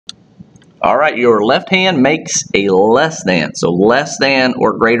All right, your left hand makes a less than. So less than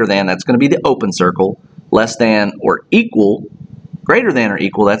or greater than, that's going to be the open circle. Less than or equal, greater than or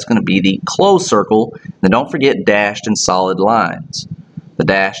equal, that's going to be the closed circle. Then don't forget dashed and solid lines. The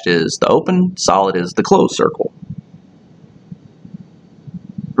dashed is the open, solid is the closed circle.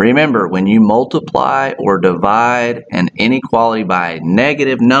 Remember, when you multiply or divide an inequality by a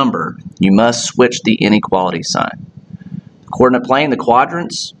negative number, you must switch the inequality sign. Coordinate plane, the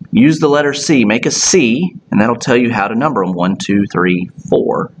quadrants, use the letter C. Make a C, and that'll tell you how to number them. 1, 2, 3,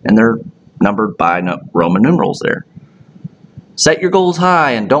 4. And they're numbered by Roman numerals there. Set your goals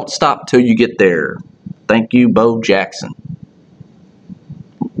high and don't stop till you get there. Thank you, Bo Jackson.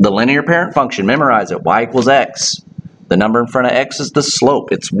 The linear parent function, memorize it. Y equals x. The number in front of x is the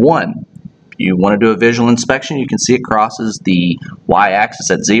slope. It's 1. You want to do a visual inspection, you can see it crosses the y-axis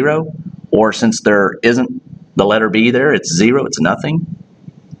at 0. Or since there isn't the letter B there, it's 0, it's nothing.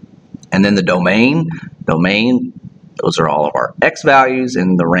 And then the domain, those are all of our x values,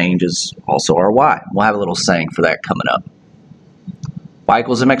 and the range is also our y. We'll have a little saying for that coming up. Y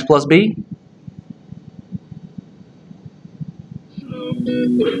equals mx plus b.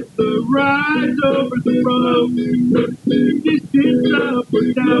 Rise over the road, distance up or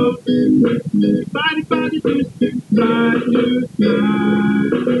down, body, distance, side to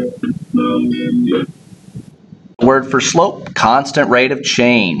side. Word for slope, constant rate of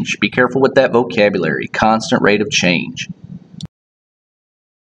change. Be careful with that vocabulary, constant rate of change.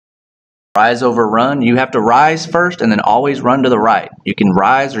 Rise over run, you have to rise first and then always run to the right. You can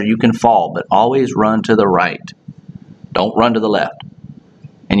rise or you can fall, but always run to the right. Don't run to the left.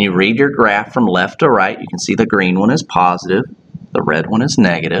 And you read your graph from left to right. You can see the green one is positive, the red one is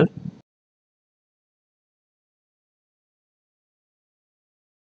negative.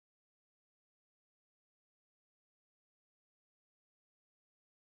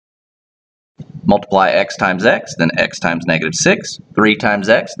 Multiply x times x, then x times negative 6, 3 times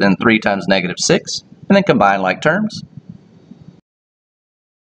x, then 3 times negative 6, and then combine like terms.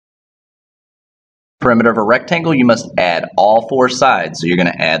 Perimeter of a rectangle, you must add all 4 sides. So you're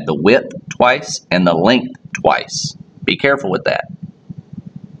going to add the width twice and the length twice. Be careful with that.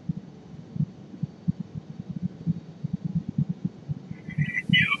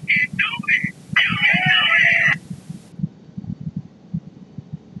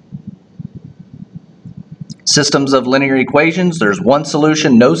 Systems of linear equations, there's one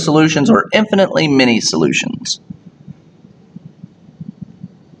solution, no solutions, or infinitely many solutions.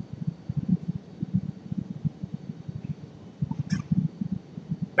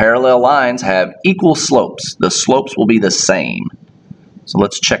 Parallel lines have equal slopes. The slopes will be the same. So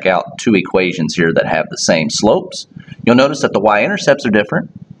let's check out 2 equations here that have the same slopes. You'll notice that the y-intercepts are different,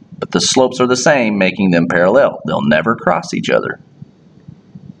 but the slopes are the same, making them parallel. They'll never cross each other.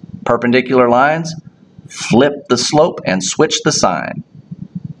 Perpendicular lines, flip the slope and switch the sign.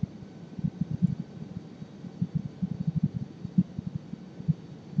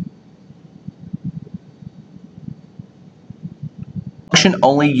 Function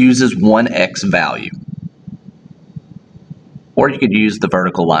only uses one x value. Or you could use the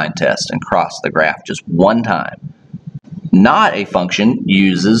vertical line test and cross the graph just one time. Not a function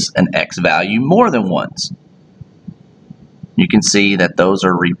uses an x value more than once. You can see that those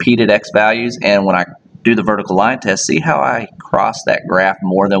are repeated x values, and when I do the vertical line test, see how I cross that graph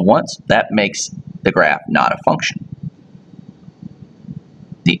more than once? That makes the graph not a function.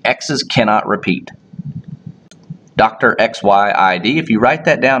 The x's cannot repeat. DRXYID, if you write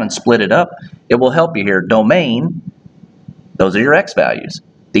that down and split it up, it will help you here. Domain, those are your x values.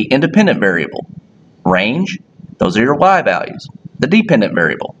 The independent variable. Range, those are your y values. The dependent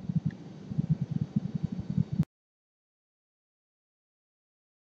variable.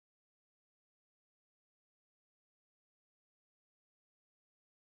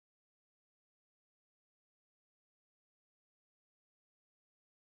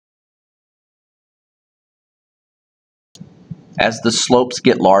 As the slopes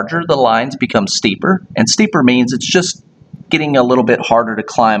get larger, the lines become steeper, and steeper means it's just getting a little bit harder to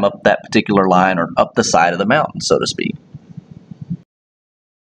climb up that particular line or up the side of the mountain, so to speak.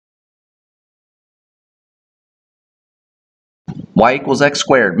 Y equals x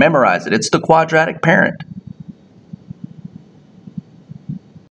squared. Memorize it. It's the quadratic parent.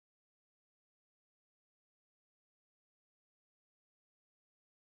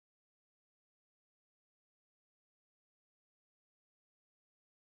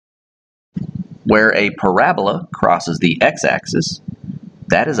 Where a parabola crosses the x-axis,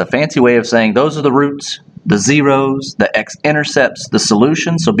 that is a fancy way of saying those are the roots the zeros, the x-intercepts, the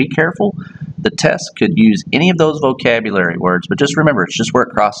solution, so be careful. The test could use any of those vocabulary words, but just remember, it's just where it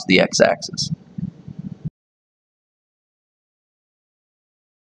crosses the x-axis.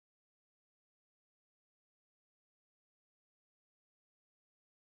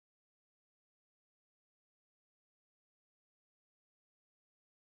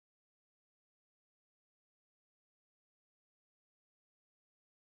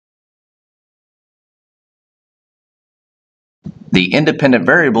 The independent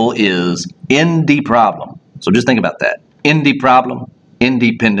variable is in the problem. So just think about that. In the problem,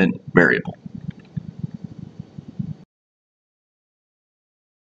 independent variable.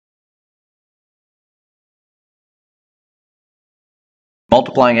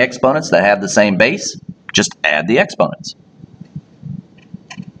 Multiplying exponents that have the same base, just add the exponents.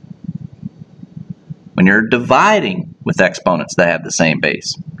 When you're dividing with exponents that have the same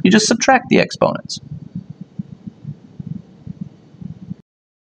base, you just subtract the exponents.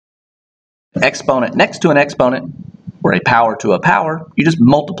 Exponent next to an exponent, or a power to a power, you just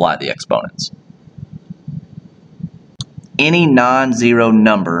multiply the exponents. Any non-zero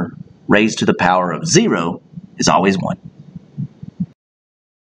number raised to the power of 0 is always 1.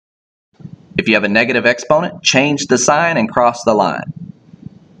 If you have a negative exponent, change the sign and cross the line.